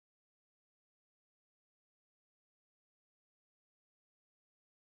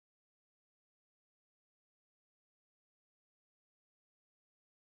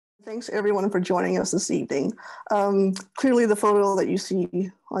Thanks everyone for joining us this evening. Clearly the photo that you see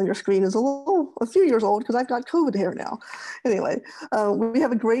on your screen is a few years old because I've got COVID hair now. Anyway, we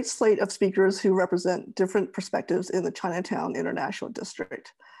have a great slate of speakers who represent different perspectives in the Chinatown International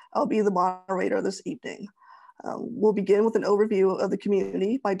District. I'll be the moderator this evening. We'll begin with an overview of the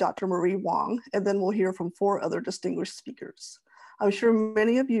community by Dr. Marie Wong, and then we'll hear from 4 other distinguished speakers. I'm sure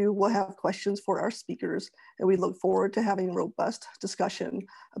many of you will have questions for our speakers, and we look forward to having a robust discussion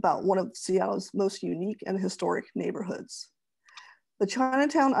about one of Seattle's most unique and historic neighborhoods. The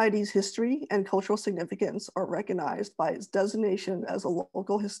Chinatown ID's history and cultural significance are recognized by its designation as a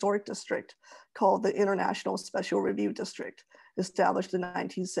local historic district called the International Special Review District, established in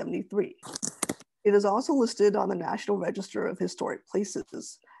 1973. It is also listed on the National Register of Historic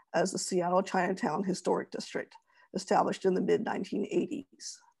Places as the Seattle Chinatown Historic District, established in the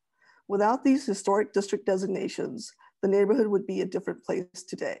mid-1980s. Without these historic district designations, the neighborhood would be a different place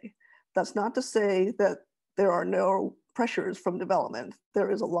today. That's not to say that there are no pressures from development.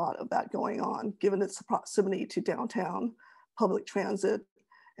 There is a lot of that going on, given its proximity to downtown, public transit,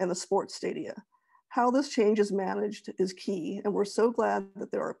 and the sports stadia. How this change is managed is key, and we're so glad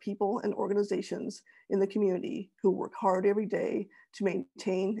that there are people and organizations in the community who work hard every day to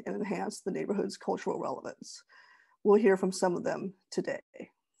maintain and enhance the neighborhood's cultural relevance. We'll hear from some of them today.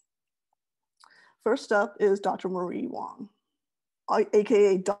 First up is Dr. Marie Wong,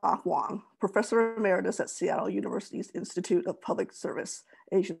 AKA Doc Wong, Professor Emeritus at Seattle University's Institute of Public Service,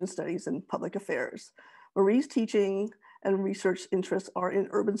 Asian Studies and Public Affairs. Marie's teaching and research interests are in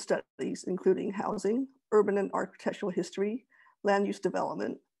urban studies, including housing, urban and architectural history, land use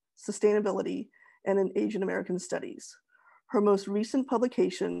development, sustainability, and in Asian American studies. Her most recent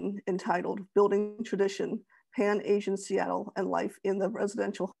publication, entitled Building Tradition, Pan-Asian Seattle and Life in the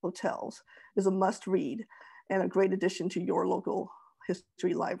Residential Hotels, is a must-read and a great addition to your local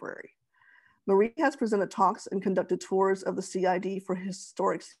history library. Marie has presented talks and conducted tours of the CID for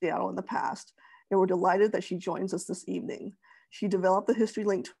historic Seattle in the past, and we're delighted that she joins us this evening. She developed the History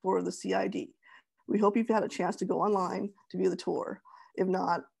Link tour of the CID. We hope you've had a chance to go online to view the tour. If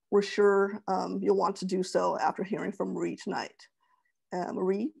not, we're sure you'll want to do so after hearing from Marie tonight.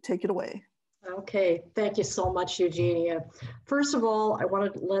 Marie, take it away. Okay, thank you so much, Eugenia. First of all, I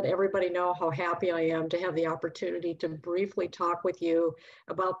want to let everybody know how happy I am to have the opportunity to briefly talk with you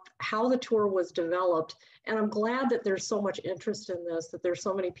about how the tour was developed. And I'm glad that there's so much interest in this, that there's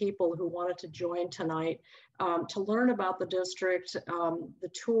so many people who wanted to join tonight to learn about the district,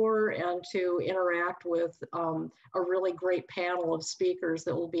 the tour, and to interact with a really great panel of speakers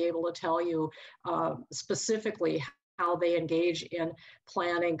that will be able to tell you specifically how they engage in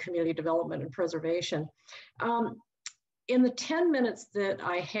planning, community development, and preservation. In the 10 minutes that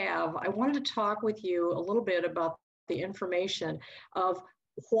I have, I wanted to talk with you a little bit about the information of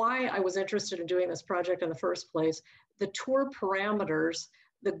why I was interested in doing this project in the first place, the tour parameters,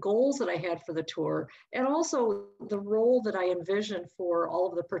 the goals that I had for the tour, and also the role that I envisioned for all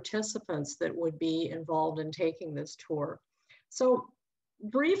of the participants that would be involved in taking this tour. So,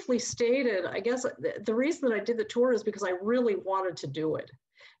 briefly stated, I guess the reason that I did the tour is because I really wanted to do it.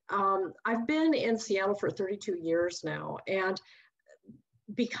 I've been in Seattle for 32 years now, and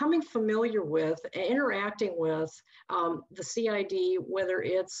becoming familiar with and interacting with the CID, whether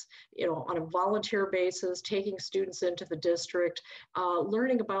it's on a volunteer basis, taking students into the district,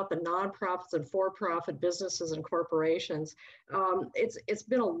 learning about the nonprofits and for-profit businesses and corporations, it's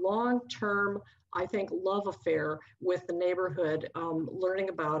been a long-term, I think, love affair with the neighborhood, learning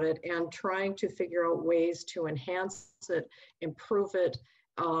about it and trying to figure out ways to enhance it, improve it,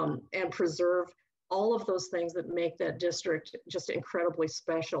 and preserve all of those things that make that district just incredibly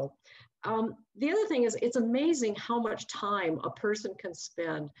special. The other thing is, it's amazing how much time a person can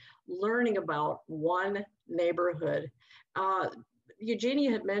spend learning about one neighborhood.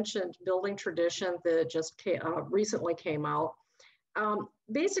 Eugenia had mentioned Building Tradition that just recently came out.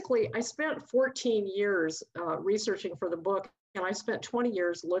 Basically, I spent 14 years researching for the book, and I spent 20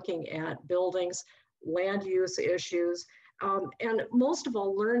 years looking at buildings, land use issues, and most of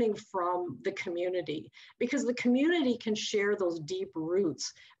all, learning from the community, because the community can share those deep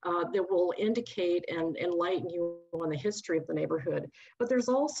roots that will indicate and enlighten you on the history of the neighborhood. But there's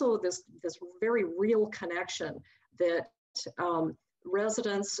also this very real connection that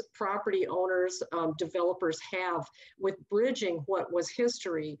residents, property owners, developers have with bridging what was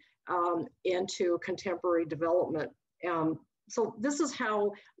history into contemporary development. So this is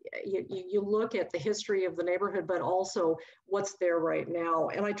how you look at the history of the neighborhood, but also what's there right now.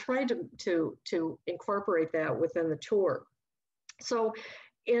 And I tried to incorporate that within the tour. So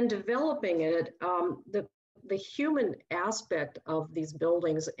in developing it, the the human aspect of these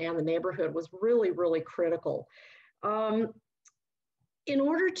buildings and the neighborhood was really, really critical. In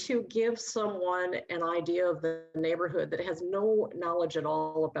order to give someone an idea of the neighborhood that has no knowledge at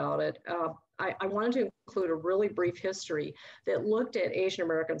all about it, I wanted to include a really brief history that looked at Asian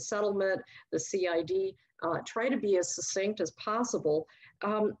American settlement, the CID, try to be as succinct as possible,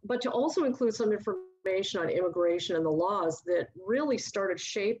 but to also include some information on immigration and the laws that really started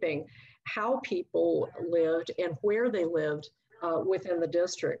shaping how people lived and where they lived within the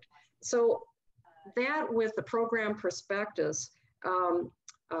district. So that with the program prospectus,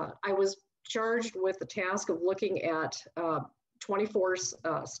 I was charged with the task of looking at 24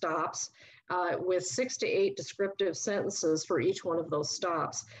 stops with 6 to 8 descriptive sentences for each one of those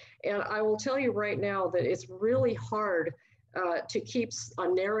stops. And I will tell you right now that it's really hard to keep a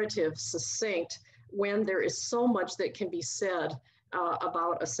narrative succinct when there is so much that can be said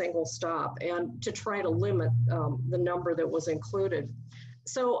about a single stop, and to try to limit the number that was included.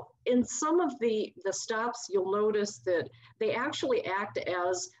 So in some of the stops, you'll notice that they actually act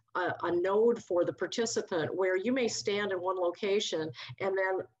as a node for the participant, where you may stand in one location and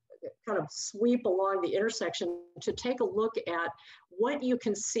then kind of sweep along the intersection to take a look at what you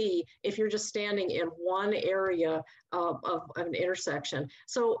can see if you're just standing in one area of an intersection.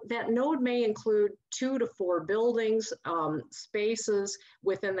 So that node may include 2 to 4 buildings, spaces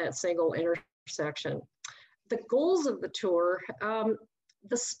within that single intersection. The goals of the tour,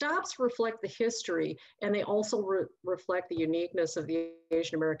 the stops reflect the history, and they also reflect the uniqueness of the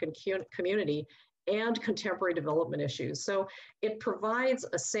Asian American community and contemporary development issues. So it provides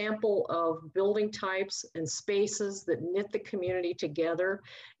a sample of building types and spaces that knit the community together.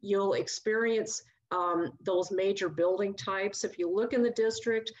 You'll experience those major building types. If you look in the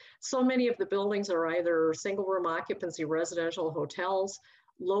district, so many of the buildings are either single room occupancy residential hotels,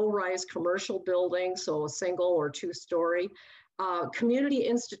 low-rise commercial buildings, so a single or 2-story, community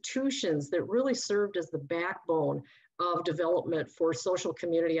institutions that really served as the backbone of development for social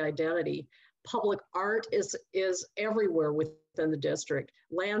community identity. Public art is everywhere within the district,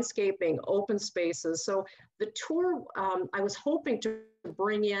 landscaping, open spaces. So the tour, I was hoping to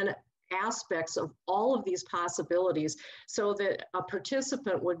bring in aspects of all of these possibilities so that a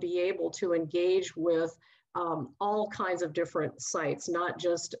participant would be able to engage with all kinds of different sites, not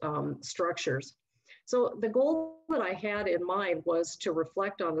just structures. So the goal that I had in mind was to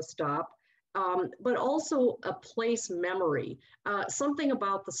reflect on the stop, but also a place memory, something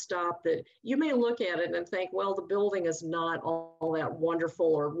about the stop that you may look at it and think, well, the building is not all that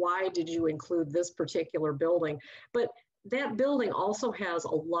wonderful, or why did you include this particular building? But that building also has a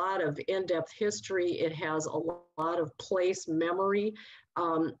lot of in-depth history. It has a lot of place memory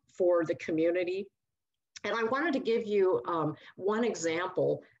for the community. And I wanted to give you one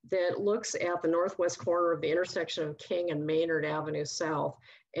example that looks at the northwest corner of the intersection of King and Maynard Avenue South.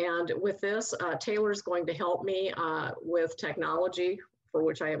 And with this, Taylor's going to help me with technology, for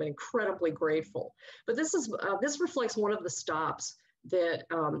which I am incredibly grateful. But this reflects one of the stops that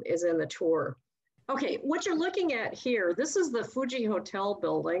is in the tour. Okay, what you're looking at here, this is the Fuji Hotel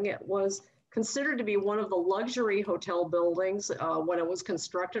building. It was considered to be one of the luxury hotel buildings when it was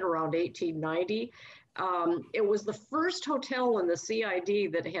constructed around 1890. It was the first hotel in the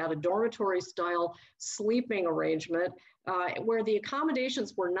CID that had a dormitory style sleeping arrangement where the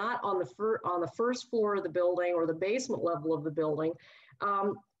accommodations were not on the first floor of the building or the basement level of the building,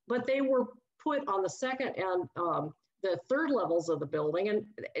 but they were put on the second and the third levels of the building. And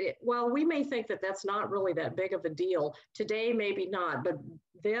while we may think that that's not really that big of a deal, today maybe not, but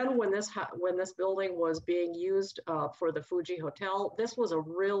then when this building was being used for the Fuji Hotel, this was a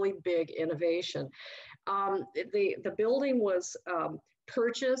really big innovation. The building was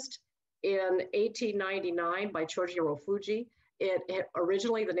purchased in 1899 by Chojiro Fuji.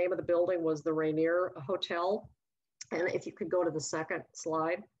 Originally, the name of the building was the Rainier Hotel. And if you could go to the second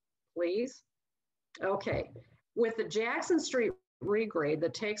slide, please. Okay. With the Jackson Street regrade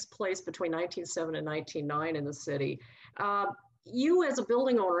that takes place between 1907 and 1909 in the city, you as a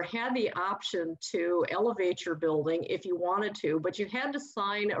building owner had the option to elevate your building if you wanted to, but you had to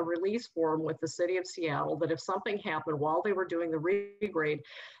sign a release form with the city of Seattle that if something happened while they were doing the regrade,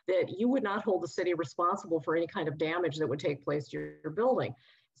 that you would not hold the city responsible for any kind of damage that would take place to your building.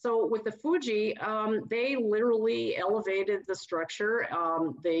 So with the Fuji, they literally elevated the structure.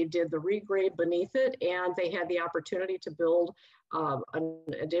 They did the regrade beneath it, and they had the opportunity to build an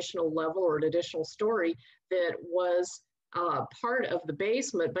additional level or an additional story that was part of the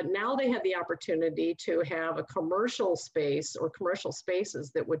basement, but now they had the opportunity to have a commercial space or commercial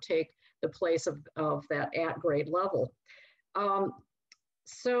spaces that would take the place of that at grade level.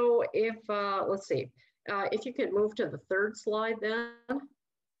 So if, let's see, If you could move to the third slide then.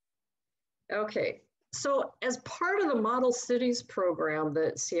 Okay, so as part of the Model Cities program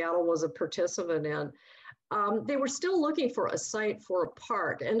that Seattle was a participant in, they were still looking for a site for a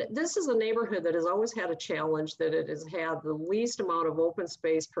park. And this is a neighborhood that has always had a challenge, that it has had the least amount of open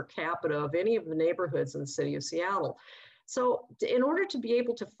space per capita of any of the neighborhoods in the city of Seattle. So in order to be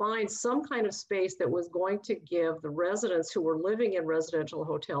able to find some kind of space that was going to give the residents who were living in residential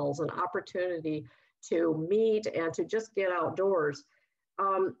hotels an opportunity to meet and to just get outdoors,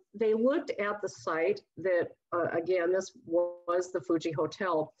 they looked at the site that, again, this was the Fuji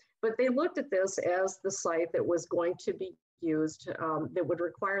Hotel, but they looked at this as the site that was going to be used, that would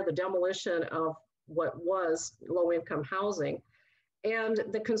require the demolition of what was low-income housing and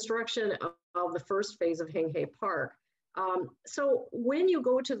the construction of the first phase of Heng Park. So when you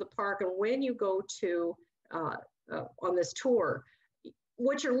go to the park and when you go to, on this tour,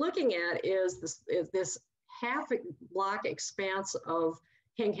 what you're looking at is this half-block expanse of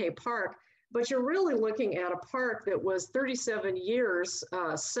Heng Park, but you're really looking at a park that was 37 years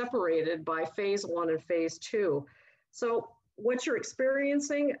separated by phase 1 and phase 2. So what you're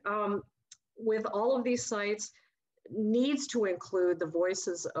experiencing with all of these sites needs to include the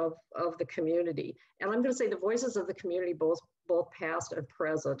voices of the community. And I'm going to say the voices of the community, both past and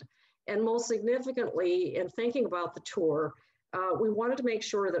present. And most significantly, in thinking about the tour, we wanted to make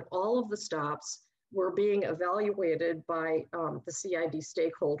sure that all of the stops were being evaluated by the CID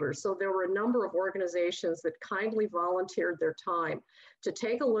stakeholders. So there were a number of organizations that kindly volunteered their time to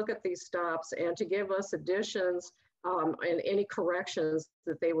take a look at these stops and to give us additions and any corrections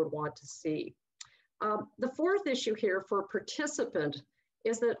that they would want to see. The fourth issue here for a participant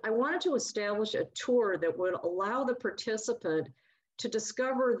is that I wanted to establish a tour that would allow the participant to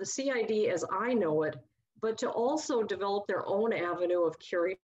discover the CID as I know it, but to also develop their own avenue of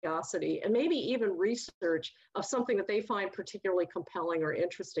curiosity and maybe even research of something that they find particularly compelling or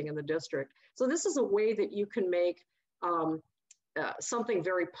interesting in the district. So this is a way that you can make something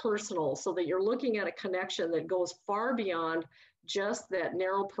very personal, so that you're looking at a connection that goes far beyond just that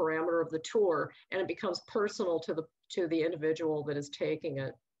narrow parameter of the tour, and it becomes personal to the individual that is taking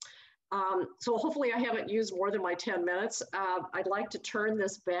it. So hopefully I haven't used more than my 10 minutes. I'd like to turn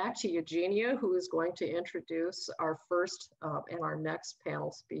this back to Eugenia, who is going to introduce our first and our next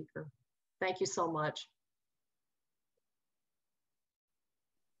panel speaker. Thank you so much.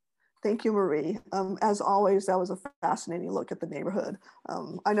 Thank you, Marie. As always, that was a fascinating look at the neighborhood.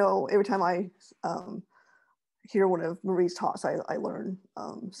 I know every time I hear one of Marie's talks, I learn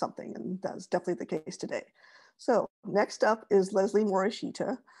something, and that's definitely the case today. So next up is Leslie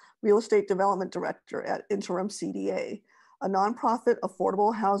Morishita, Real Estate Development Director at InterIm CDA, a nonprofit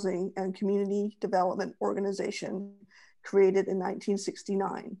affordable housing and community development organization created in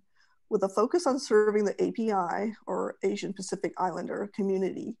 1969. With a focus on serving the API, or Asian Pacific Islander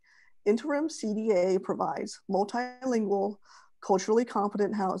community, InterIm CDA provides multilingual, culturally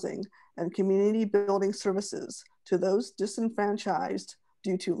competent housing and community building services to those disenfranchised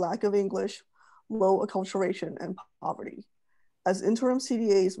due to lack of English, low acculturation, and poverty. As InterIm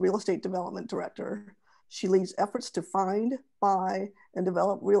CDA's Real Estate Development Director, she leads efforts to find, buy, and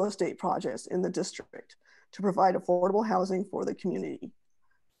develop real estate projects in the district to provide affordable housing for the community.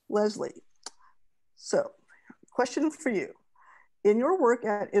 Leslie, so question for you. In your work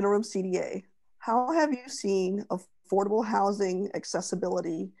at InterIm CDA, how have you seen affordable housing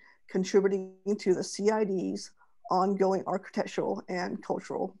accessibility contributing to the CID's ongoing architectural and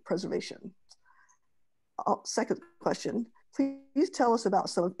cultural preservation? Second question, please tell us about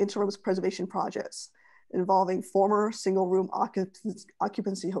some of InterIm's preservation projects involving former single room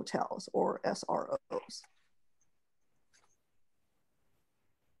occupancy hotels, or SROs.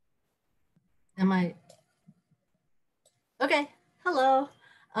 Am I? Okay, hello.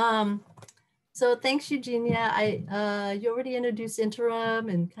 So thanks, Eugenia. You already introduced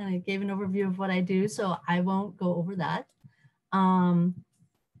InterIm and kind of gave an overview of what I do, so I won't go over that.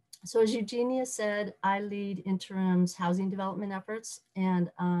 So as Eugenia said, I lead InterIm's housing development efforts. And,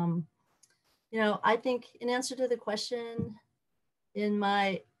 you know, I think in answer to the question, in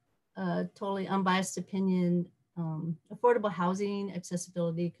my totally unbiased opinion, affordable housing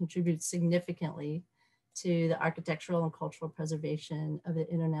accessibility contributes significantly to the architectural and cultural preservation of the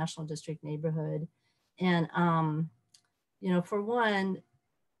International District neighborhood. And, you know, for one,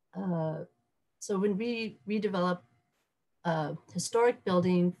 so when we redevelop a historic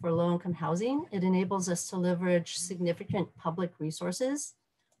building for low-income housing, it enables us to leverage significant public resources,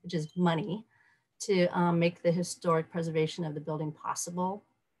 which is money, to make the historic preservation of the building possible.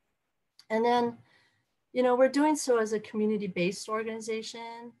 And then, you know, we're doing so as a community-based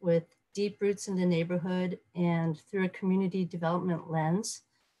organization with deep roots in the neighborhood and through a community development lens.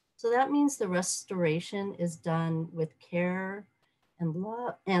 So that means the restoration is done with care and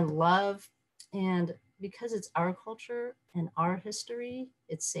love. And because it's our culture and our history,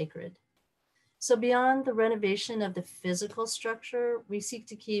 it's sacred. So beyond the renovation of the physical structure, we seek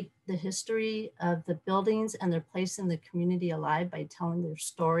to keep the history of the buildings and their place in the community alive by telling their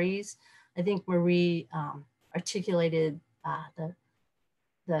stories. I think Marie articulated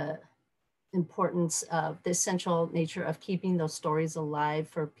the importance of the essential nature of keeping those stories alive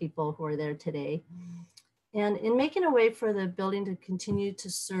for people who are there today. And in making a way for the building to continue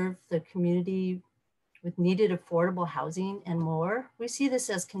to serve the community with needed affordable housing and more, we see this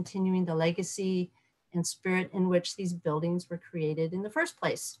as continuing the legacy and spirit in which these buildings were created in the first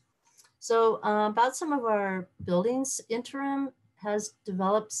place. So about some of our buildings, InterIm has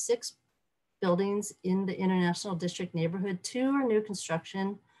developed 6 buildings in the International District neighborhood. 2 are new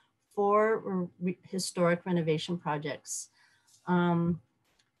construction, 4 were historic renovation projects.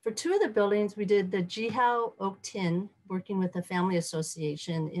 For 2 of the buildings, we did the Jihao Oak Tin, working with the Family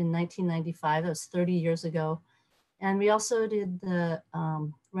Association in 1995, that was 30 years ago. And we also did the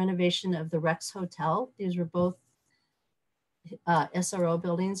renovation of the Rex Hotel. These were both SRO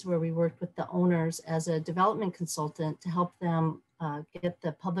buildings where we worked with the owners as a development consultant to help them get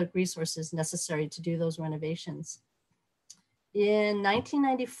the public resources necessary to do those renovations. In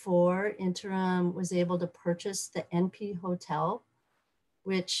 1994, InterIm was able to purchase the NP Hotel,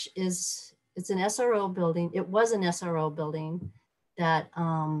 which is, it's an SRO building. It was an SRO building that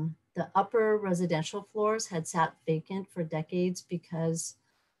the upper residential floors had sat vacant for decades because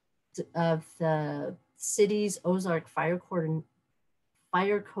of the city's Ozark Fire Code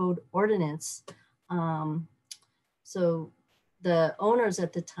ordinance. So the owners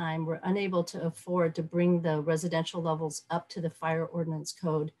at the time were unable to afford to bring the residential levels up to the fire ordinance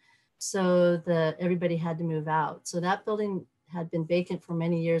code. So everybody had to move out. So that building had been vacant for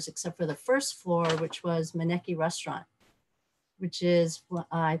many years, except for the first floor, which was Maneki Restaurant, which is,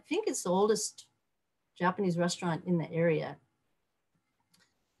 I think it's the oldest Japanese restaurant in the area.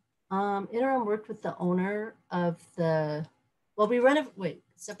 InterIm worked with the owner of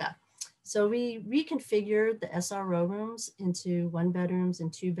step back. So we reconfigured the SRO rooms into 1 bedrooms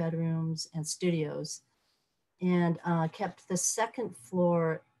and 2 bedrooms and studios, and kept the second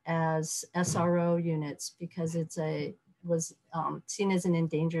floor as SRO units because it was seen as an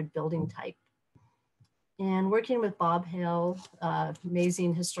endangered building type. And working with Bob Hale,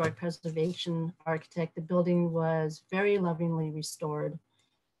 amazing historic preservation architect, the building was very lovingly restored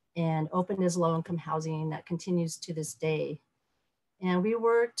and opened as low-income housing that continues to this day. And we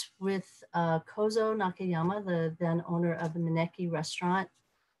worked with Kozo Nakayama, the then owner of the Maneki Restaurant,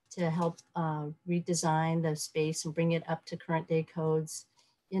 to help redesign the space and bring it up to current day codes.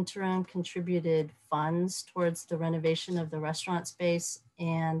 InterIm contributed funds towards the renovation of the restaurant space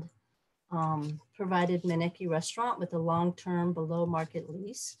and provided Maneki Restaurant with a long-term below market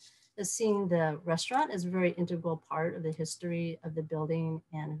lease, as seeing the restaurant as a very integral part of the history of the building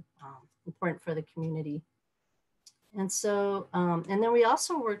and important for the community. And so, and then we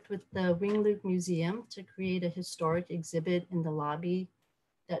also worked with the Wing-Luke Museum to create a historic exhibit in the lobby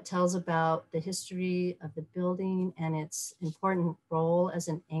that tells about the history of the building and its important role as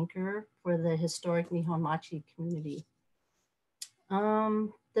an anchor for the historic Nihonmachi community.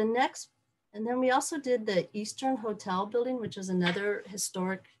 And then we also did the Eastern Hotel building, which is another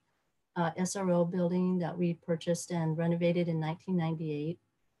historic SRO building that we purchased and renovated in 1998.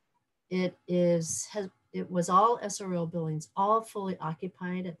 It was all SRO buildings, all fully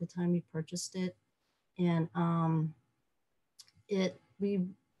occupied at the time we purchased it. And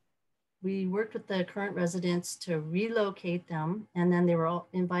we worked with the current residents to relocate them, and then they were all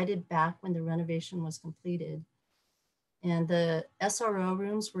invited back when the renovation was completed. And the SRO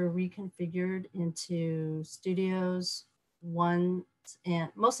rooms were reconfigured into studios,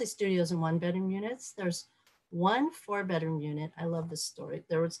 mostly studios and 1-bedroom units. There's 1 4-bedroom unit. I love this story.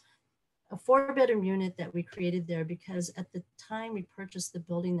 There was a 4-bedroom unit that we created there because at the time we purchased the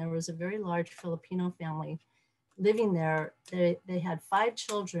building, there was a very large Filipino family living there. They had 5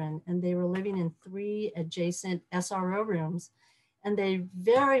 children and they were living in 3 adjacent SRO rooms. And they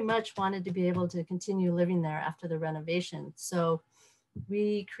very much wanted to be able to continue living there after the renovation. So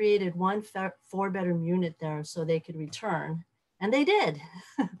we created 1 4-bedroom unit there so they could return, and they did.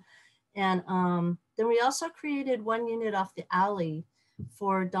 And then we also created 1 unit off the alley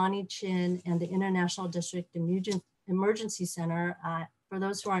for Donnie Chin and the International District Emergency Center. For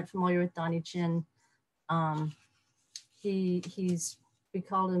those who aren't familiar with Donnie Chin, we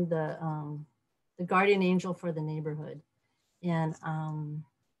called him the guardian angel for the neighborhood. And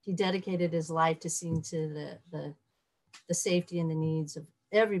he dedicated his life to seeing to the safety and the needs of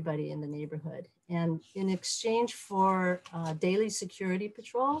everybody in the neighborhood. And in exchange for daily security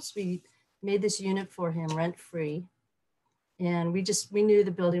patrols, we made this unit for him rent-free. And we knew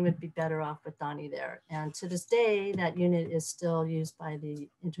the building would be better off with Donnie there. And to this day, that unit is still used by the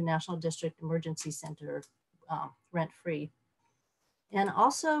International District Emergency Center rent-free. And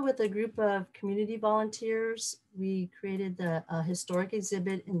also with a group of community volunteers, we created a historic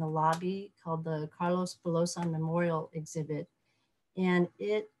exhibit in the lobby called the Carlos Pelosa Memorial Exhibit. And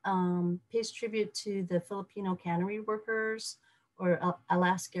it pays tribute to the Filipino cannery workers, or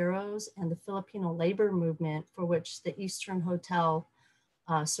Alascaros, and the Filipino labor movement, for which the Eastern Hotel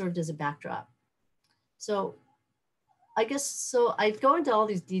served as a backdrop. So I guess, so I go into all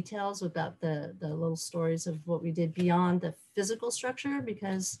these details about the little stories of what we did beyond the physical structure,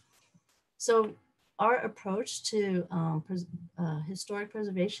 because so our approach to historic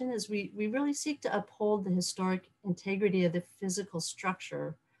preservation is we really seek to uphold the historic integrity of the physical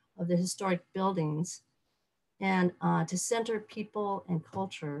structure of the historic buildings, and to center people and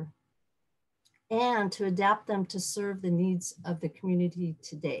culture, and to adapt them to serve the needs of the community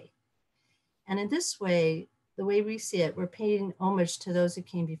today. And in this way, the way we see it, we're paying homage to those who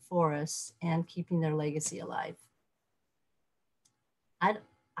came before us and keeping their legacy alive.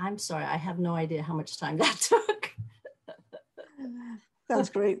 I'm sorry, I have no idea how much time that took. That's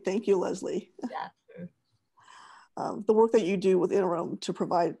great. Thank you, Leslie. Yeah, sure. The work that you do with InterIm to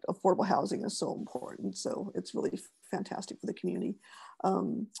provide affordable housing is so important. So it's really fantastic for the community.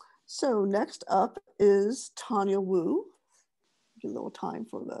 So next up is Tanya Wu. Give a little time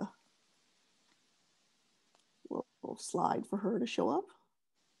for the little slide for her to show up.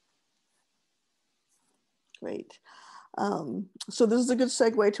 Great. So this is a good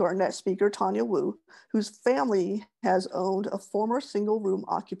segue to our next speaker, Tanya Wu, whose family has owned a former single-room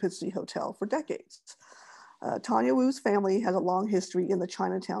occupancy hotel for decades. Tanya Wu's family has a long history in the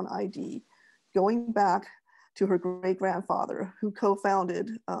Chinatown ID, going back to her great-grandfather, who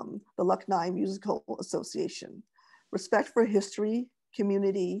co-founded the Lucknow Musical Association. Respect for history,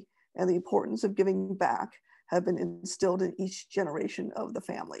 community, and the importance of giving back have been instilled in each generation of the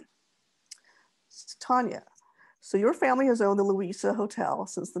family. Tanya, so your family has owned the Louisa Hotel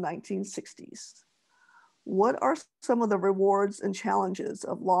since the 1960s. What are some of the rewards and challenges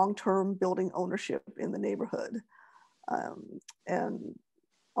of long-term building ownership in the neighborhood? And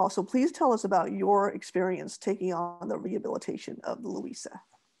also, please tell us about your experience taking on the rehabilitation of the Louisa.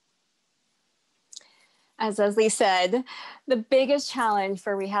 As Leslie said, the biggest challenge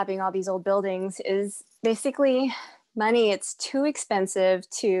for rehabbing all these old buildings is basically money. It's too expensive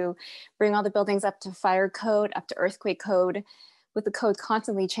to bring all the buildings up to fire code, up to earthquake code, with the code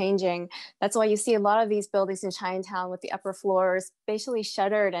constantly changing. That's why you see a lot of these buildings in Chinatown with the upper floors basically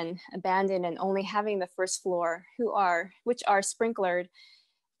shuttered and abandoned, and only having the first floor, which are sprinklered,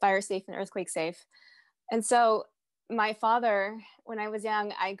 fire safe and earthquake safe. And so my father, when I was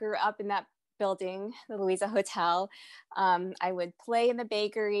young, I grew up in that building, the Louisa Hotel. I would play in the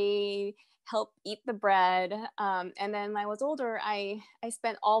bakery, help eat the bread. And then when I was older, I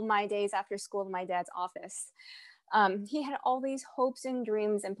spent all my days after school in my dad's office. He had all these hopes and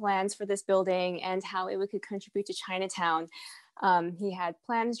dreams and plans for this building and how it could contribute to Chinatown. He had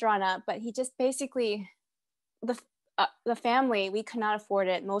plans drawn up, but he just basically, the family, we could not afford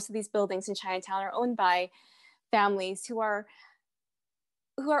it. Most of these buildings in Chinatown are owned by families who are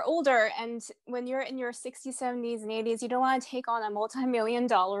older, and when you're in your 60s, 70s, and 80s, you don't want to take on a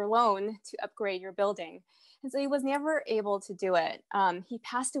multi-million-dollar loan to upgrade your building. And so he was never able to do it. He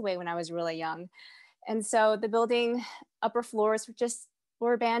passed away when I was really young. And so the building upper floors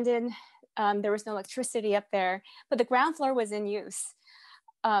were abandoned. There was no electricity up there, but the ground floor was in use.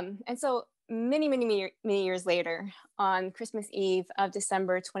 And so many years later, on Christmas Eve of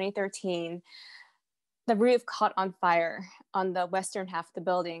December 2013, the roof caught on fire on the western half of the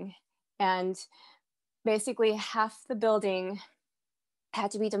building. And basically half the building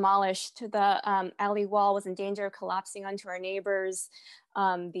had to be demolished. The alley wall was in danger of collapsing onto our neighbors.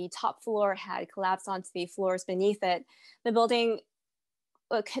 The top floor had collapsed onto the floors beneath it. The building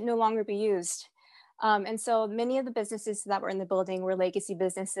could no longer be used. And so many of the businesses that were in the building were legacy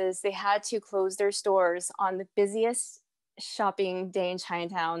businesses. They had to close their stores on the busiest shopping day in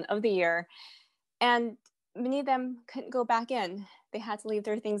Chinatown of the year. And many of them couldn't go back in. They had to leave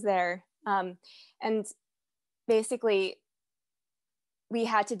their things there. And basically, we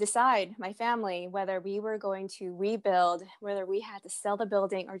had to decide, my family, whether we were going to rebuild, whether we had to sell the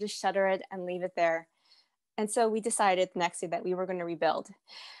building or just shutter it and leave it there. And so we decided the next day that we were going to rebuild.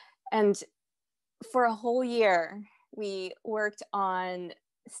 And for a whole year, we worked on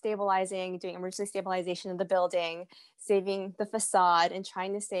stabilizing, doing emergency stabilization of the building, saving the facade, and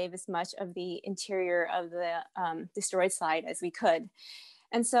trying to save as much of the interior of the destroyed side as we could.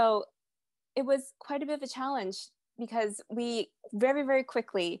 And so it was quite a bit of a challenge because we very, very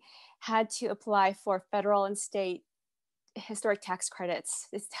quickly had to apply for federal and state historic tax credits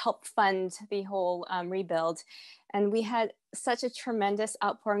to help fund the whole rebuild. And we had such a tremendous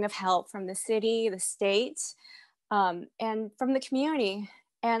outpouring of help from the city, the state, and from the community.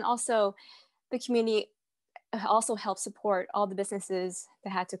 And also the community also helped support all the businesses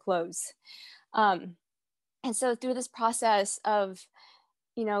that had to close. And so through this process of,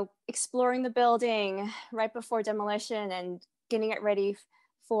 you know, exploring the building right before demolition and getting it ready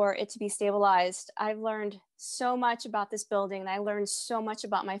for it to be stabilized, I've learned so much about this building. And I learned so much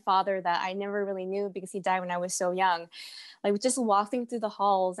about my father that I never really knew because he died when I was so young. Like just walking through the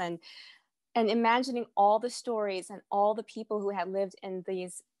halls and imagining all the stories and all the people who had lived in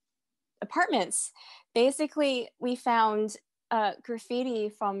these apartments. Basically, we found graffiti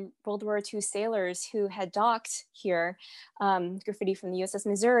from World War II sailors who had docked here, graffiti from the USS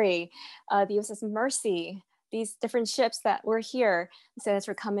Missouri, the USS Mercy, these different ships that were here. Sailors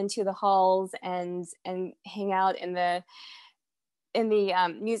would come into the halls and hang out in the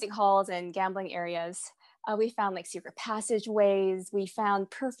music halls and gambling areas. We found like secret passageways. We found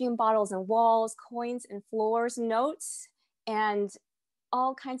perfume bottles and walls, coins and floors, notes, and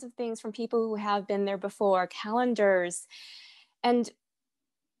all kinds of things from people who have been there before, calendars. And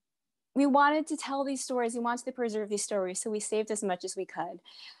we wanted to tell these stories. We wanted to preserve these stories. So we saved as much as we could.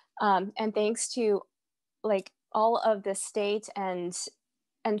 And thanks to like all of the state and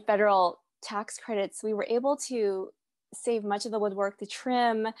federal tax credits, we were able to save much of the woodwork, the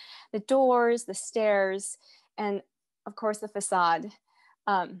trim, the doors, the stairs, and of course the facade.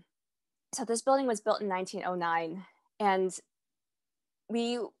 So this building was built in 1909. And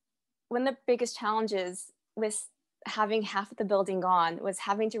one of the biggest challenges with having half of the building gone was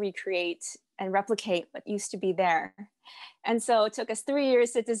having to recreate and replicate what used to be there. And so it took us 3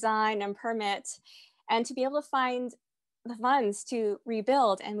 years to design and permit and to be able to find the funds to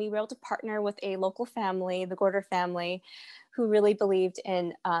rebuild. And we were able to partner with a local family, the Gorder family, who really believed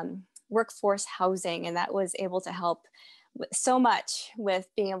in workforce housing. And that was able to help so much with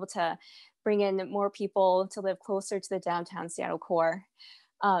being able to bring in more people to live closer to the downtown Seattle core.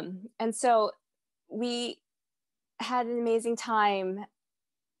 And so we had an amazing time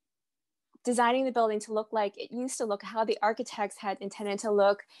designing the building to look like it used to look, how the architects had intended to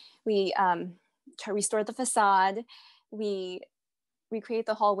look. We restored the facade, we recreate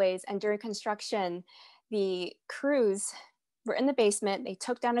the hallways, and during construction, the crews were in the basement. They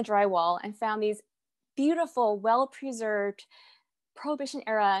took down a drywall and found these beautiful, well-preserved Prohibition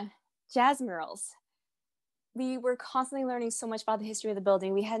era jazz murals. We were constantly learning so much about the history of the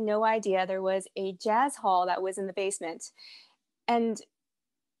building. We had no idea there was a jazz hall that was in the basement. And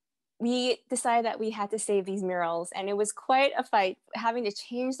we decided that we had to save these murals. And it was quite a fight, having to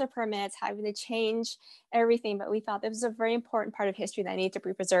change the permits, having to change everything. But we thought this was a very important part of history that needed to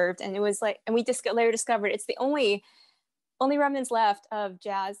be preserved. And it was like, and we just later discovered it's the only remnants left of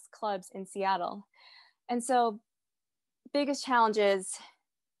jazz clubs in Seattle. And so biggest challenges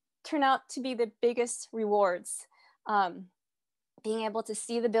turn out to be the biggest rewards. Being able to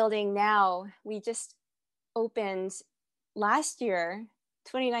see the building now, we just opened last year,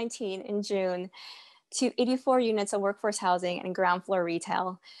 2019 in June, to 84 units of workforce housing and ground floor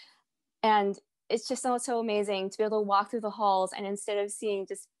retail. And it's just so amazing to be able to walk through the halls, and instead of seeing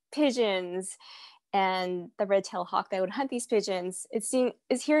just pigeons and the red-tailed hawk that would hunt these pigeons, it's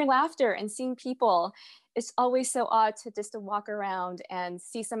hearing laughter and seeing people. It's always so odd to walk around and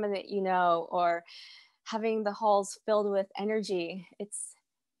see someone that you know, or having the halls filled with energy.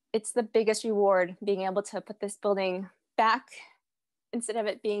 It's the biggest reward, being able to put this building back instead of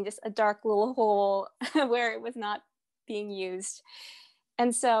it being just a dark little hole where it was not being used.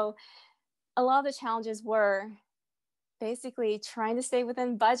 And so a lot of the challenges were basically trying to stay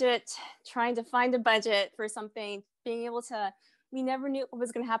within budget, trying to find a budget for something, being able to, we never knew what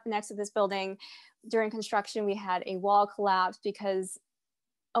was going to happen next to this building. During construction, we had a wall collapse because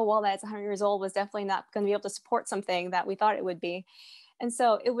a wall that's 100 years old was definitely not going to be able to support something that we thought it would be. And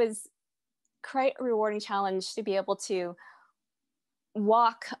so it was quite a rewarding challenge to be able to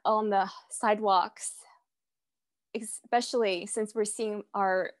walk on the sidewalks, especially since we're seeing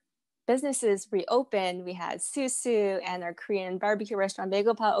our businesses reopen. We had Susu and our Korean barbecue restaurant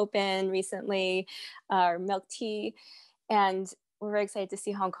Bagel Pot open recently, our milk tea, and we're very excited to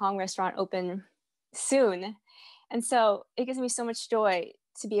see Hong Kong restaurant open soon. And so it gives me so much joy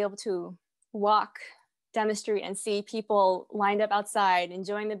to be able to walk down the street and see people lined up outside,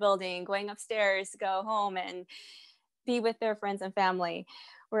 enjoying the building, going upstairs to go home and be with their friends and family.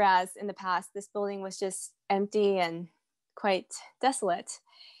 Whereas in the past, this building was just empty and quite desolate.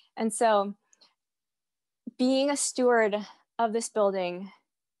 And so being a steward of this building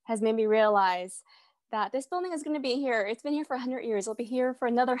has made me realize that this building is going to be here. It's been here for 100 years. It'll be here for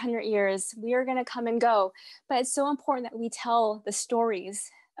another 100 years. We are going to come and go. But it's so important that we tell the stories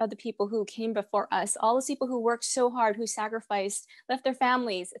of the people who came before us, all those people who worked so hard, who sacrificed, left their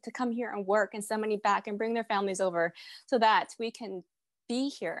families to come here and work and send money back and bring their families over so that we can be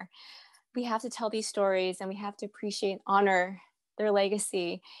here. We have to tell these stories, and we have to appreciate and honor their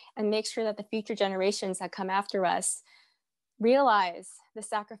legacy and make sure that the future generations that come after us realize the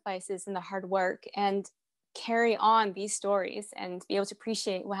sacrifices and the hard work and carry on these stories and be able to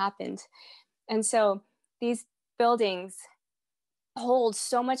appreciate what happened. And so these buildings hold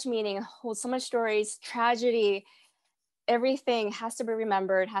so much meaning, hold so much stories, tragedy. Everything has to be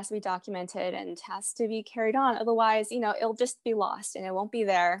remembered, has to be documented, and has to be carried on. Otherwise, it'll just be lost and it won't be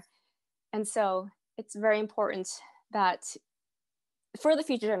there. And so it's very important that for the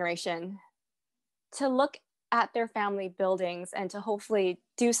future generation to look at their family buildings and to hopefully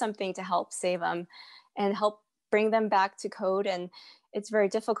do something to help save them and help bring them back to code. And it's very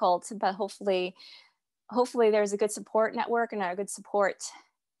difficult, but hopefully there's a good support network and a good support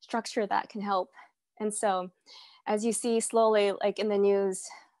structure that can help. And so as you see slowly, like in the news,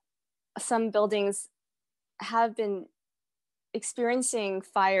 some buildings have been experiencing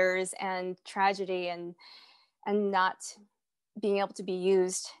fires and tragedy and not being able to be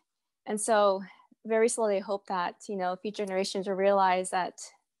used. And so very slowly, I hope that, future generations will realize that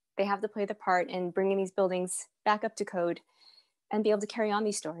they have to play the part in bringing these buildings back up to code and be able to carry on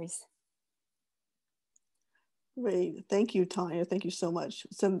these stories. Great. Thank you, Tanya. Thank you so much.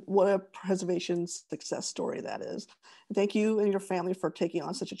 So what a preservation success story that is. Thank you and your family for taking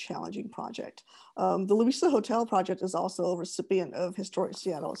on such a challenging project. The Louisa Hotel project is also a recipient of Historic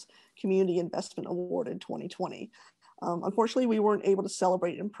Seattle's Community Investment Award in 2020. Unfortunately, we weren't able to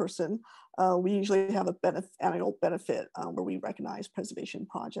celebrate in person. We usually have an annual benefit where we recognize preservation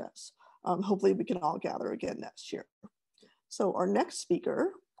projects. Hopefully we can all gather again next year. So our next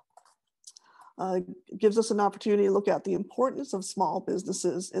speaker gives us an opportunity to look at the importance of small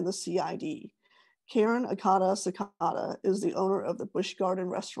businesses in the CID. Karen Akada Sakata is the owner of the Busch Garden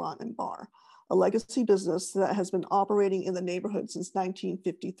Restaurant and Bar, a legacy business that has been operating in the neighborhood since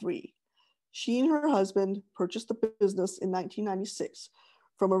 1953. She and her husband purchased the business in 1996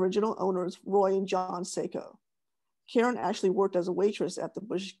 from original owners Roy and John Seiko. Karen actually worked as a waitress at the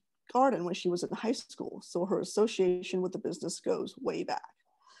Busch Garden when she was in high school, so her association with the business goes way back.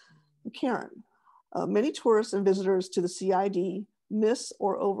 Karen, many tourists and visitors to the CID miss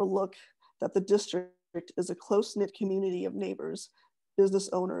or overlook that the district is a close-knit community of neighbors, business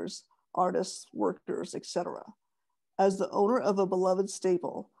owners, artists, workers, etc. As the owner of a beloved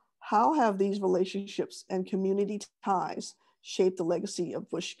staple, how have these relationships and community ties shaped the legacy of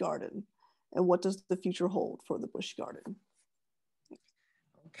Busch Garden? And what does the future hold for the Busch Garden?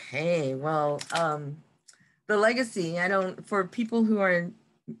 Okay, well, the legacy, for people who are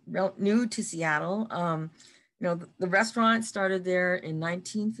new to Seattle, the restaurant started there in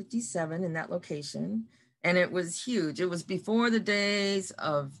 1957 in that location, and it was huge. It was before the days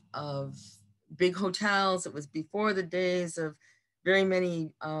of big hotels. It was before the days of very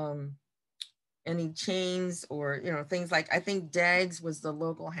many any chains or things like, I think Dags was the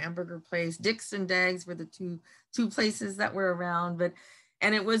local hamburger place. Dick's and Dags were the two places that were around,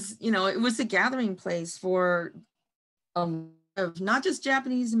 and it was it was a gathering place for of not just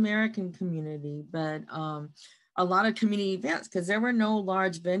Japanese American community, but a lot of community events, because there were no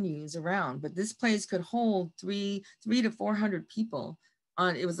large venues around, but this place could hold 300 to 400 people.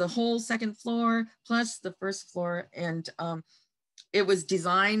 It was the whole second floor plus the first floor, and it was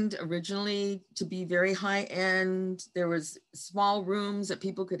designed originally to be very high end. There was small rooms that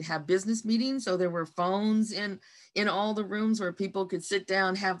people could have business meetings, so there were phones in all the rooms where people could sit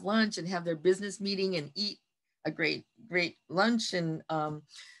down, have lunch, and have their business meeting and eat a great lunch and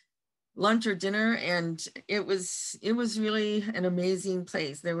lunch or dinner. And it was really an amazing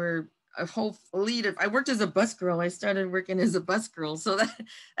place. There were a whole fleet of, I worked as a bus girl. I started working as a bus girl. So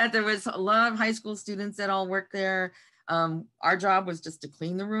that there was a lot of high school students that all worked there. Our job was just to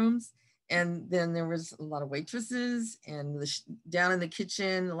clean the rooms. And then there was a lot of waitresses and down in the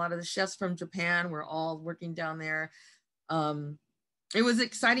kitchen, a lot of the chefs from Japan were all working down there. It was an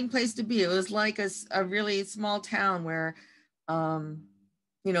exciting place to be. It was like a really small town where,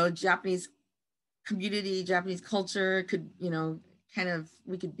 Japanese community, Japanese culture could kind of,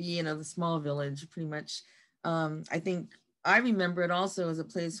 we could be in a small village pretty much. I think I remember it also as a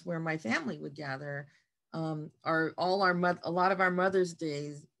place where my family would gather. A lot of our Mother's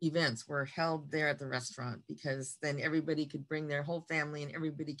Day events were held there at the restaurant, because then everybody could bring their whole family and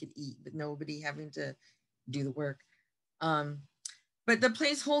everybody could eat, but nobody having to do the work. But the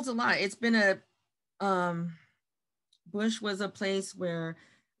place holds a lot. It's been Bush was a place where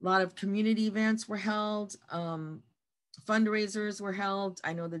a lot of community events were held. Fundraisers were held.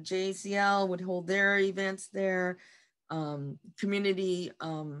 I know the JCL would hold their events there. Community,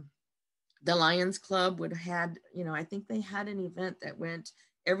 the Lions Club would had, I think they had an event that went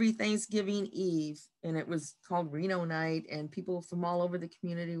every Thanksgiving Eve, and it was called Reno Night, and people from all over the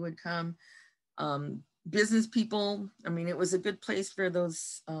community would come. Business people, I mean, it was a good place for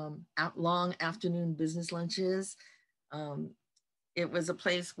those long afternoon business lunches. It was a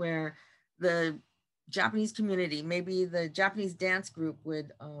place where the Japanese community, maybe the Japanese dance group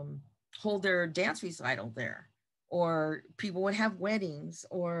would hold their dance recital there, or people would have weddings,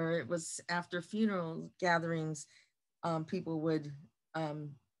 or it was after funeral gatherings, people would,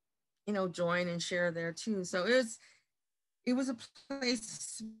 join and share there too. So it was a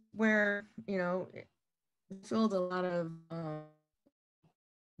place where, it filled a lot of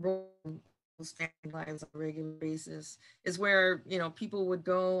roles family lives on a regular basis. Is where, people would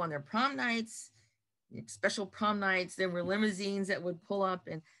go on their prom nights, special prom nights. There were limousines that would pull up,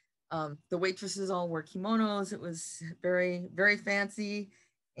 and the waitresses all wore kimonos. It was very, very fancy.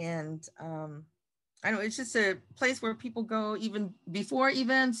 And I know it's just a place where people go even before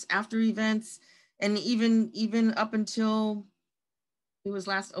events, after events, and even up until it was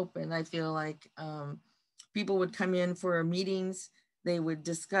last open. I feel like people would come in for meetings. They would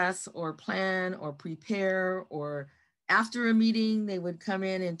discuss or plan or prepare, or after a meeting, they would come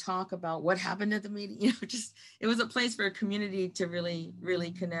in and talk about what happened at the meeting. It was a place for a community to really, really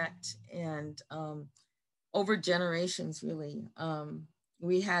connect, and over generations, really.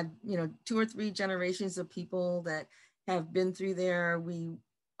 We had, 2 or 3 generations of people that have been through there. We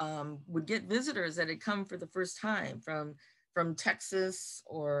would get visitors that had come for the first time from Texas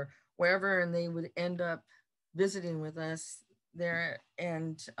or wherever, and they would end up visiting with us there,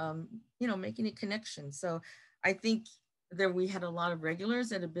 and making a connection. So I think there we had a lot of regulars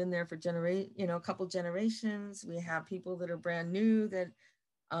that have been there for a couple generations. We have people that are brand new that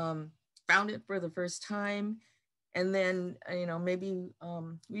found it for the first time. And then, maybe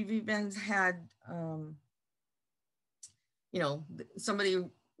we've even had, somebody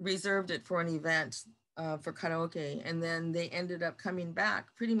reserved it for an event for karaoke, and then they ended up coming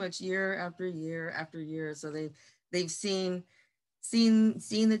back pretty much year after year after year. So they've seen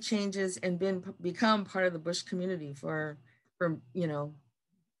the changes and become part of the Bush community for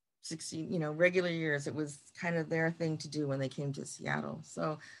 60 regular years. It was kind of their thing to do when they came to Seattle.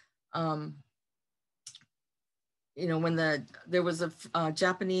 So when there was a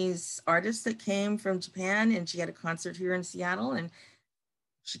Japanese artist that came from Japan, and she had a concert here in Seattle, and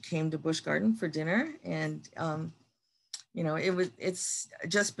she came to Busch Garden for dinner, and it's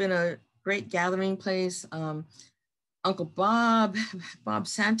just been a great gathering place. Uncle Bob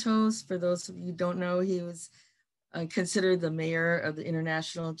Santos, for those of you who don't know, he was considered the mayor of the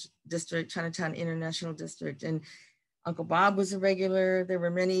International District, Chinatown International District, and Uncle Bob was a regular. There were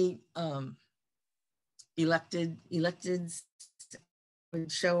many electeds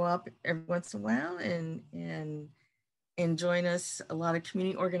would show up every once in a while and join us. A lot of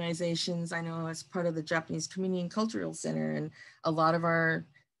community organizations, I know, as part of the Japanese Community and Cultural Center, and a lot of our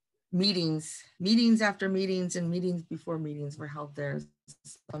meetings after meetings and meetings before meetings were held there.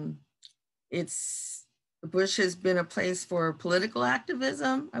 Bush has been a place for political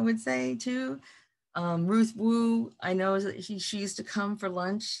activism, I would say, too. Ruth Wu, I know that she used to come for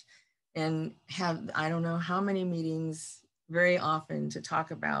lunch and have, I don't know how many meetings very often to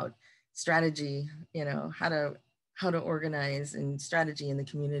talk about strategy, how to organize, and strategy in the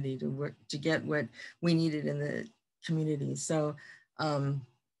community to work to get what we needed in the community. So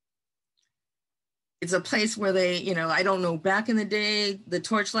it's a place where they, I don't know, back in the day, the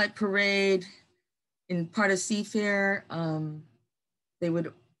Torchlight Parade in part of Seafair, they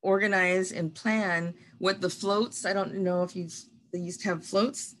would organize and plan what the floats, I don't know if they used to have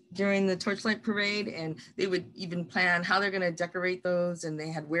floats during the Torchlight Parade, and they would even plan how they're going to decorate those, and they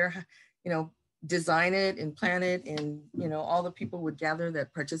had design it and plan it, and all the people would gather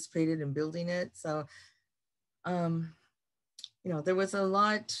that participated in building it. So there was a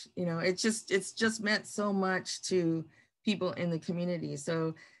lot, it's just meant so much to people in the community.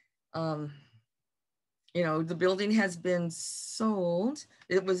 So the building has been sold.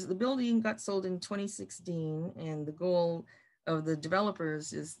 The building got sold in 2016, and the goal of the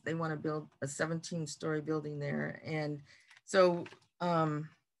developers is they want to build a 17-story building there. And so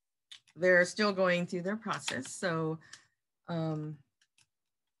they're still going through their process. So,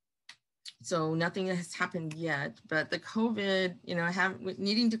 so nothing has happened yet, but the COVID, you know,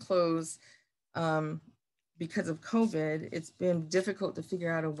 needing to close because of COVID, it's been difficult to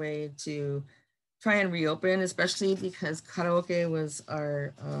figure out a way to try and reopen, especially because karaoke was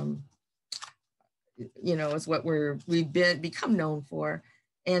our, you know, is what we've become known for.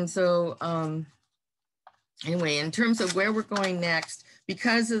 And so anyway, in terms of where we're going next,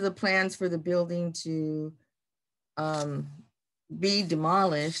 because of the plans for the building to be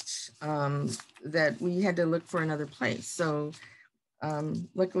demolished, that we had to look for another place. So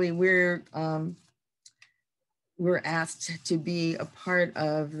luckily we're asked to be a part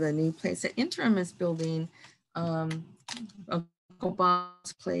of the new place that InterIm is building, Uncle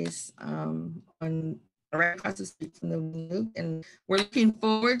Bob's place on right across the street from the new, and we're looking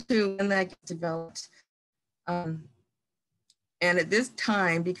forward to when that gets developed. And at this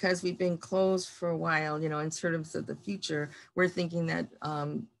time, because we've been closed for a while, you know, in terms of the future, we're thinking that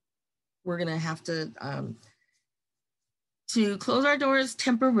we're gonna have to close our doors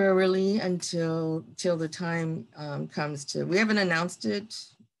temporarily until the time comes to, we haven't announced it,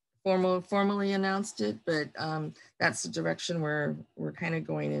 formally announced it, but that's the direction we're kind of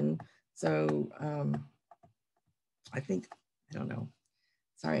going in. So I think, I don't know,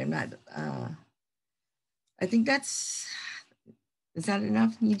 sorry, I'm not, I think that's, is that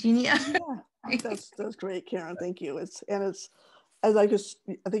enough, Eugenia? Yeah, that's great, Karen. Thank you. As I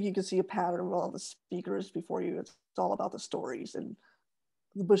think you can see a pattern of all the speakers before you. It's all about the stories, and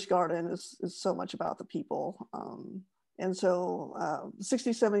the Busch Garden is so much about the people. And so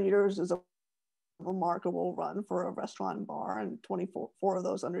 67 years is a remarkable run for a restaurant and bar, and 24 of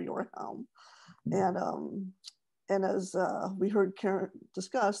those under your helm. And as we heard Karen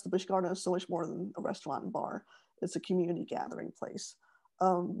discuss, the Busch Garden is so much more than a restaurant and bar. It's a community gathering place.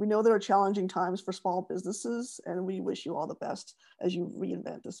 We know there are challenging times for small businesses, and we wish you all the best as you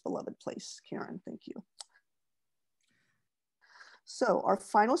reinvent this beloved place. Karen, thank you. So our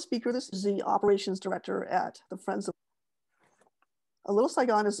final speaker, this is the operations director at the Friends of Little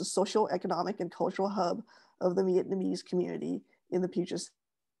Saigon is the social, economic, and cultural hub of the Vietnamese community in the Puget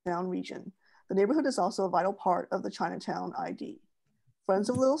Sound region. The neighborhood is also a vital part of the Chinatown ID. Friends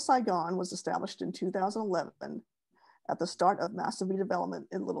of Little Saigon was established in 2011 at the start of massive redevelopment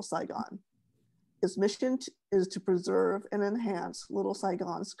in Little Saigon. Its mission is to preserve and enhance Little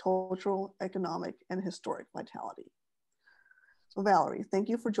Saigon's cultural, economic, and historic vitality. So Valerie, thank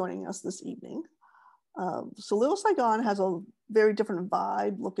you for joining us this evening. So Little Saigon has a very different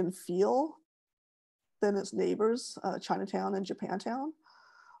vibe, look, and feel than its neighbors, Chinatown and Japantown.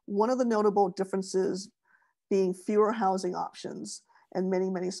 One of the notable differences being fewer housing options and many,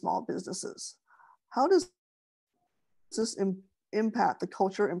 many small businesses. How does this impact the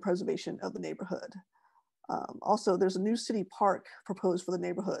culture and preservation of the neighborhood? Also, there's a new city park proposed for the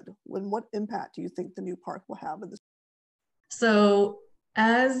neighborhood. What impact do you think the new park will have in this? So,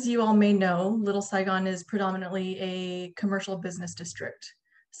 as you all may know, Little Saigon is predominantly a commercial business district.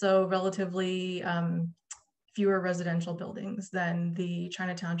 So relatively fewer residential buildings than the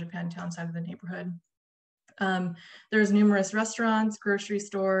Chinatown, Japantown side of the neighborhood. There's numerous restaurants, grocery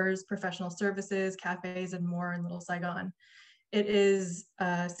stores, professional services, cafes, and more in Little Saigon. It is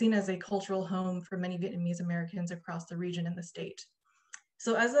seen as a cultural home for many Vietnamese Americans across the region and the state.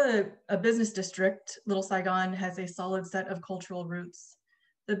 So as a business district, Little Saigon has a solid set of cultural roots.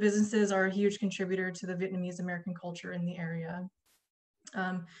 The businesses are a huge contributor to the Vietnamese American culture in the area.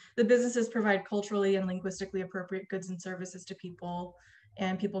 The businesses provide culturally and linguistically appropriate goods and services to people,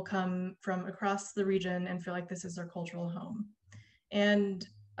 and people come from across the region and feel like this is their cultural home. And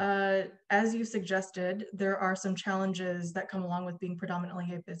as you suggested, there are some challenges that come along with being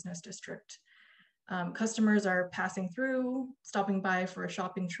predominantly a business district. Customers are passing through, stopping by for a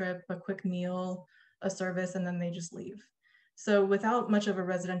shopping trip, a quick meal, a service, and then they just leave. So without much of a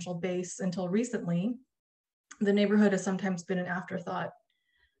residential base until recently, the neighborhood has sometimes been an afterthought.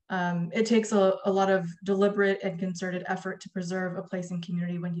 It takes a lot of deliberate and concerted effort to preserve a place and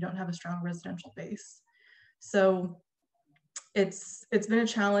community when you don't have a strong residential base. So it's been a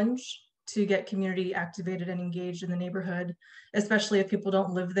challenge to get community activated and engaged in the neighborhood, especially if people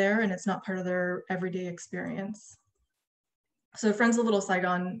don't live there and it's not part of their everyday experience. So Friends of Little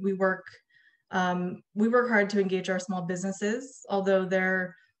Saigon, we work hard to engage our small businesses, although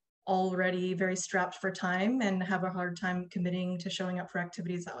they're already very strapped for time and have a hard time committing to showing up for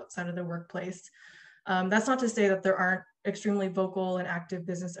activities outside of their workplace. That's not to say that there aren't extremely vocal and active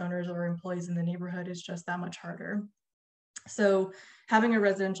business owners or employees in the neighborhood. It's just that much harder. So having a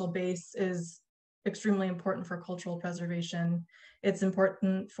residential base is extremely important for cultural preservation. It's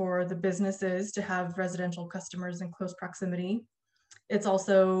important for the businesses to have residential customers in close proximity. It's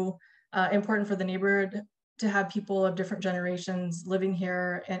also important for the neighborhood to have people of different generations living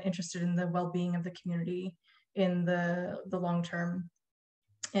here and interested in the well-being of the community in the long term.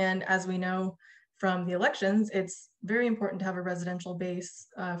 And as we know from the elections, it's very important to have a residential base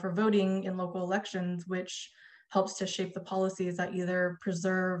for voting in local elections, which helps to shape the policies that either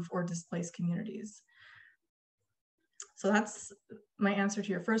preserve or displace communities. So that's my answer to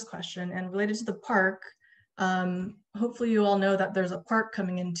your first question. And related to the park, hopefully you all know that there's a park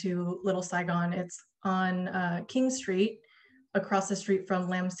coming into Little Saigon. It's on King Street, across the street from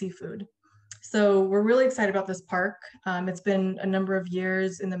Lamb Seafood. So we're really excited about this park. It's been a number of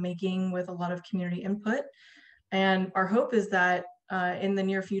years in the making with a lot of community input. And our hope is that in the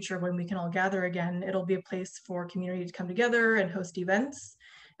near future, when we can all gather again, it'll be a place for community to come together and host events.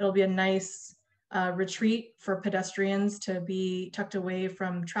 It'll be a nice retreat for pedestrians to be tucked away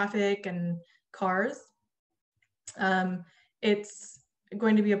from traffic and cars. It's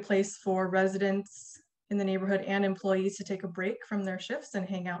going to be a place for residents in the neighborhood and employees to take a break from their shifts and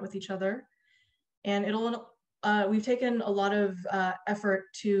hang out with each other. And we've taken a lot of effort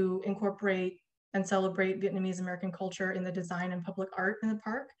to incorporate and celebrate Vietnamese American culture in the design and public art in the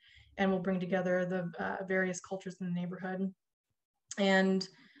park, and we'll bring together the various cultures in the neighborhood. And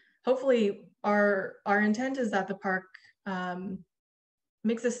hopefully our intent is that the park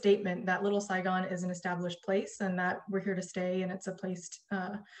makes a statement that Little Saigon is an established place and that we're here to stay, and it's a place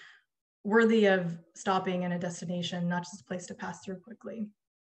worthy of stopping and a destination, not just a place to pass through quickly.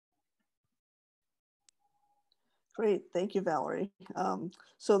 Great, thank you, Valerie.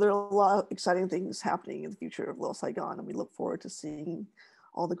 So there are a lot of exciting things happening in the future of Little Saigon, and we look forward to seeing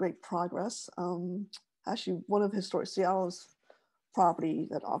all the great progress. Actually, one of Historic Seattle's property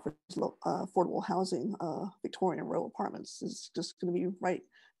that offers affordable housing, Victorian Row Apartments, is just going to be right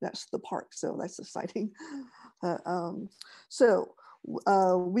next to the park, so that's exciting.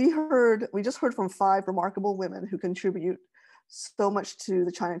 We just heard from 5 remarkable women who contribute so much to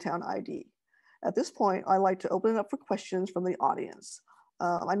the Chinatown ID. At this point, I'd like to open it up for questions from the audience.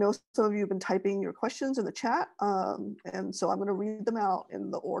 I know some of you have been typing your questions in the chat, and so I'm going to read them out in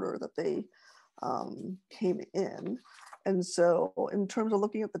the order that they came in. And so in terms of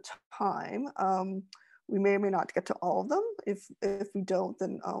looking at the time, we may or may not get to all of them. If we don't,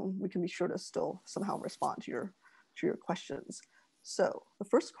 then we can be sure to still somehow respond to your questions. So the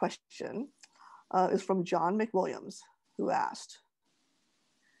first question is from John McWilliams, who asked,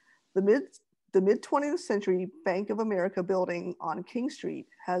 the mid-20th century Bank of America building on King Street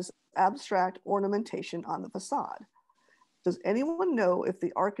has abstract ornamentation on the facade. Does anyone know if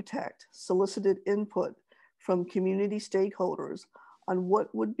the architect solicited input from community stakeholders on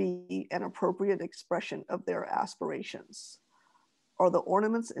what would be an appropriate expression of their aspirations? Are the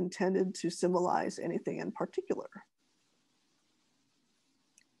ornaments intended to symbolize anything in particular?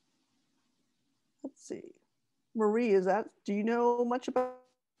 Let's see. Marie, do you know much about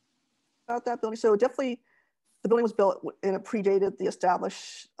that building? So definitely the building was built and it predated the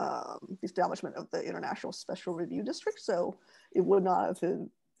establishment of the International Special Review District. So it would not have been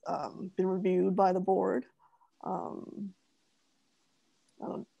reviewed by the board.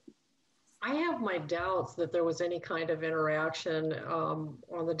 I have my doubts that there was any kind of interaction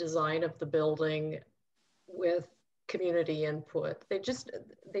on the design of the building with community input. They just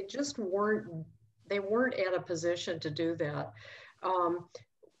weren't at a position to do that.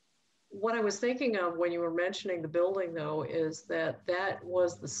 What I was thinking of when you were mentioning the building, though, is that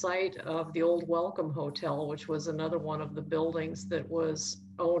was the site of the old Welcome Hotel, which was another one of the buildings that was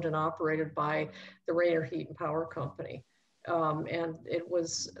owned and operated by the Rainier Heat and Power Company. And it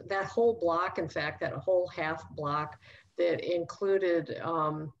was that whole block, in fact, that whole half block that included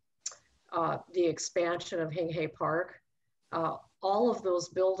the expansion of Hing Hay Park. All of those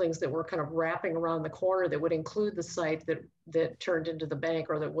buildings that were kind of wrapping around the corner that would include the site that turned into the bank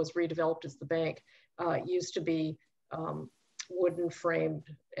or that was redeveloped as the bank used to be wooden framed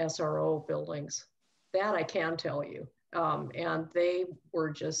SRO buildings. That I can tell you. And they were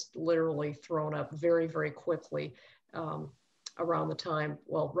just literally thrown up very, very quickly around the time,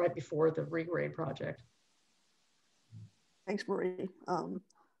 well, right before the regrade project. Thanks, Marie.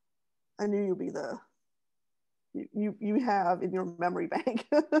 I knew you'd be you have in your memory bank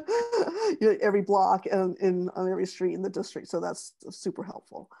every block and on every street in the district, so that's super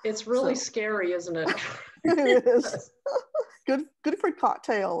helpful. It's really scary, isn't it? It is. Good for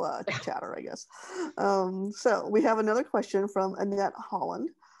cocktail chatter, I guess. So we have another question from Annette Holland,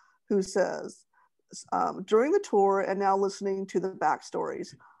 who says, During the tour and now listening to the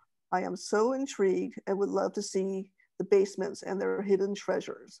backstories, I am so intrigued and would love to see the basements and their hidden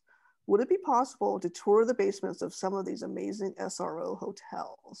treasures. Would it be possible to tour the basements of some of these amazing SRO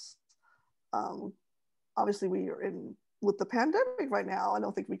hotels? Obviously, we are with the pandemic right now. I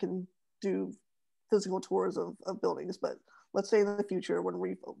don't think we can do physical tours of buildings, but let's say in the future when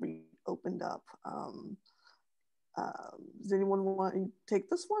we opened up. Does anyone want to take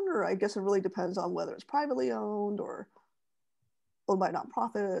this one? Or I guess it really depends on whether it's privately owned or owned by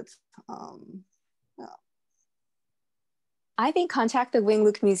nonprofits. Yeah. I think contact the Wing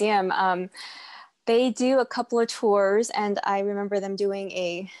Luke Museum. They do a couple of tours, and I remember them doing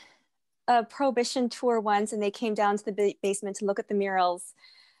a Prohibition tour once, and they came down to the basement to look at the murals.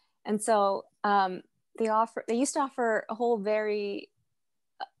 And so they used to offer a whole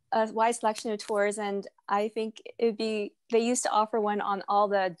a wide selection of tours, and I think they used to offer one on all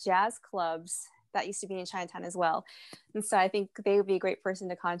the jazz clubs that used to be in Chinatown as well. And so I think they would be a great person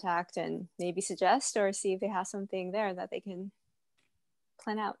to contact and maybe suggest or see if they have something there that they can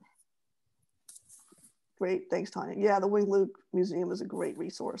plan out. Great, thanks, Tanya. Yeah, the Wing Luke Museum is a great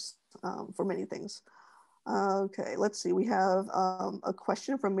resource for many things. Okay, let's see. We have a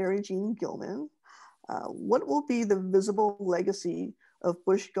question from Mary Jean Gilman. What will be the visible legacy of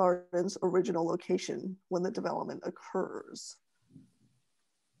Busch Gardens' original location when the development occurs?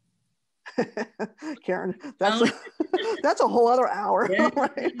 Karen, that's a whole other hour. Yeah,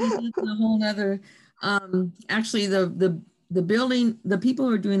 Right? a whole other. Actually, the building, the people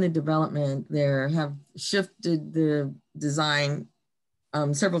who are doing the development there have shifted the design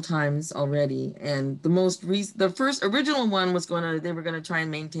several times already. And the first original one was they were going to try and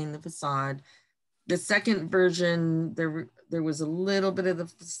maintain the facade. The second version, there was a little bit of the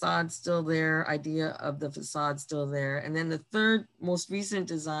facade still there, idea of the facade still there. And then the third most recent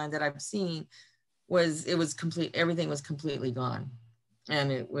design that I've seen everything was completely gone.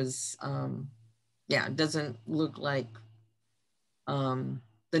 And it was, it doesn't look like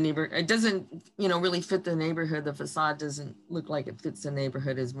the neighborhood. It doesn't, really fit the neighborhood. The facade doesn't look like it fits the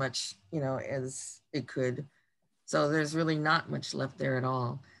neighborhood as much, as it could. So there's really not much left there at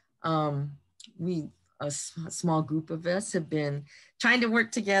all. A small group of us have been trying to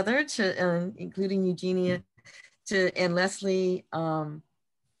work together including Eugenia and Leslie,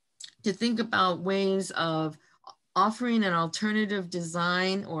 to think about ways of offering an alternative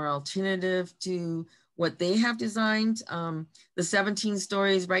design or alternative to what they have designed. The 17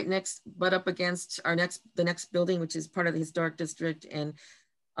 stories butt up against the next building, which is part of the historic district. And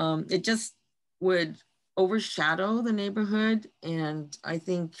it just would overshadow the neighborhood. And I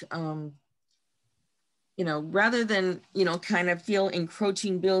think, rather than, kind of feel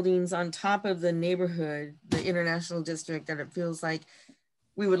encroaching buildings on top of the neighborhood, the International District, that it feels like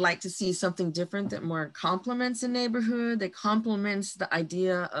we would like to see something different that more complements the neighborhood, that complements the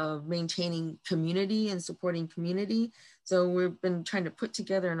idea of maintaining community and supporting community. So we've been trying to put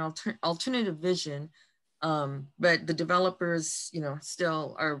together an alternative vision, but the developers,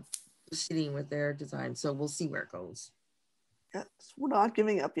 still are proceeding with their design. So we'll see where it goes. Yes, we're not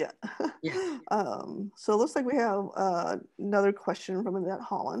giving up yet. Yeah. So it looks like we have another question from Annette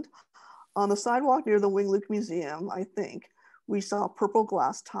Holland. On the sidewalk near the Wing Luke Museum, I think, we saw purple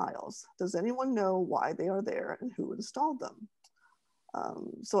glass tiles. Does anyone know why they are there and who installed them?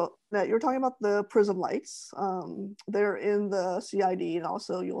 So Annette, you're talking about the prism lights. They're in the CID, and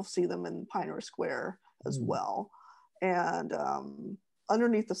also you'll see them in Pioneer Square as well. And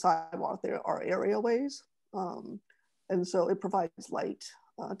underneath the sidewalk, there are areaways. And so it provides light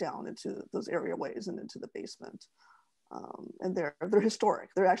down into those areaways and into the basement. And they're historic.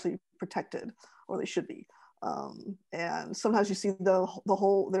 They're actually protected, or they should be. And sometimes you see there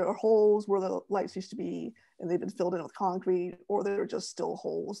are holes where the lights used to be, and they've been filled in with concrete, or they're just still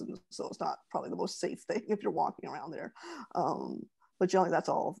holes. And so it's not probably the most safe thing if you're walking around there. But generally that's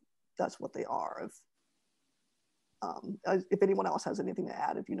what they are. If anyone else has anything to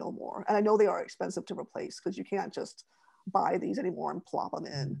add, if you know more. And I know they are expensive to replace because you can't just buy these anymore and plop them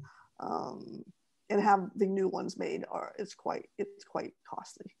in. And have the new ones made it's quite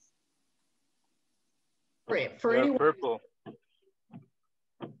costly. Great. They're purple.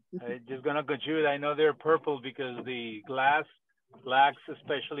 I'm just gonna contribute. I know they're purple because the glass lacks a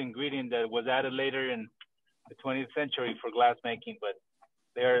special ingredient that was added later in the 20th century for glass making, but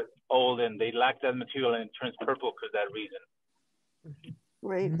they're old and they lack that material, and it turns purple for that reason.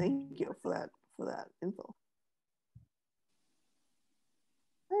 Great, thank you for that info.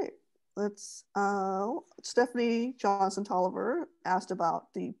 Hey, let's. Stephanie Johnson Tolliver asked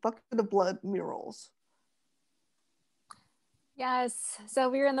about the Bucket of Blood murals. Yes, so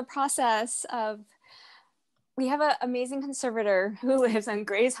we're in the process of we have an amazing conservator who lives on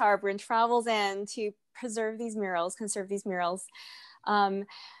Grays Harbor and travels in to preserve these murals, conserve these murals.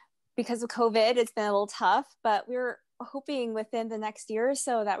 Because of COVID, it's been a little tough, but we're hoping within the next year or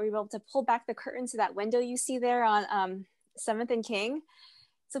so that we'll be able to pull back the curtains to that window you see there on 7th and King.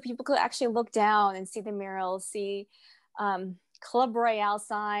 So people could actually look down and see the murals, see Club Royale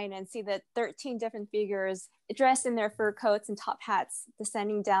sign, and see the 13 different figures dressed in their fur coats and top hats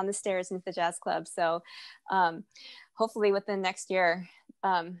descending down the stairs into the jazz club. So hopefully within next year,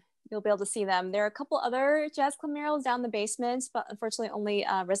 you'll be able to see them. There are a couple other jazz club murals down the basement, but unfortunately only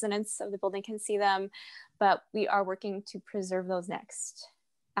residents of the building can see them. But we are working to preserve those next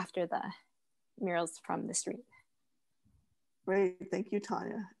after the murals from the street. Great, thank you,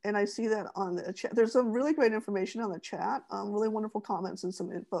 Tanya. And I see that on the chat, there's some really great information on the chat, really wonderful comments and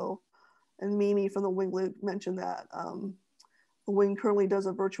some info. And Mimi from the Wing Loop mentioned that the Wing currently does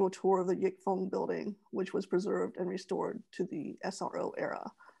a virtual tour of the Yik Fong building, which was preserved and restored to the SRO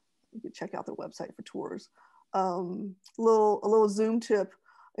era. You can check out their website for tours. A little Zoom tip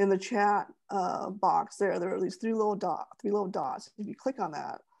in the chat box there. There are these three little dots. If you click on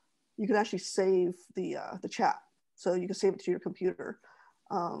that, you can actually save the chat. So you can save it to your computer.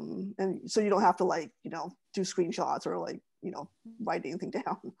 And so you don't have to do screenshots or write anything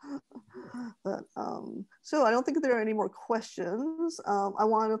down. But so I don't think there are any more questions. I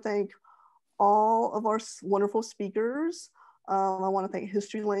want to thank all of our wonderful speakers. I want to thank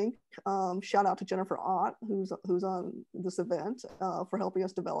HistoryLink. Shout out to Jennifer Ott, who's on this event, for helping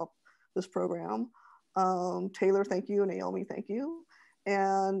us develop this program. Taylor, thank you. Naomi, thank you.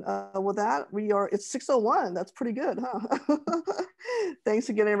 And with that, it's 6:01. That's pretty good, huh? Thanks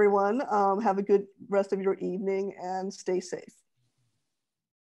again, everyone. Have a good rest of your evening and stay safe.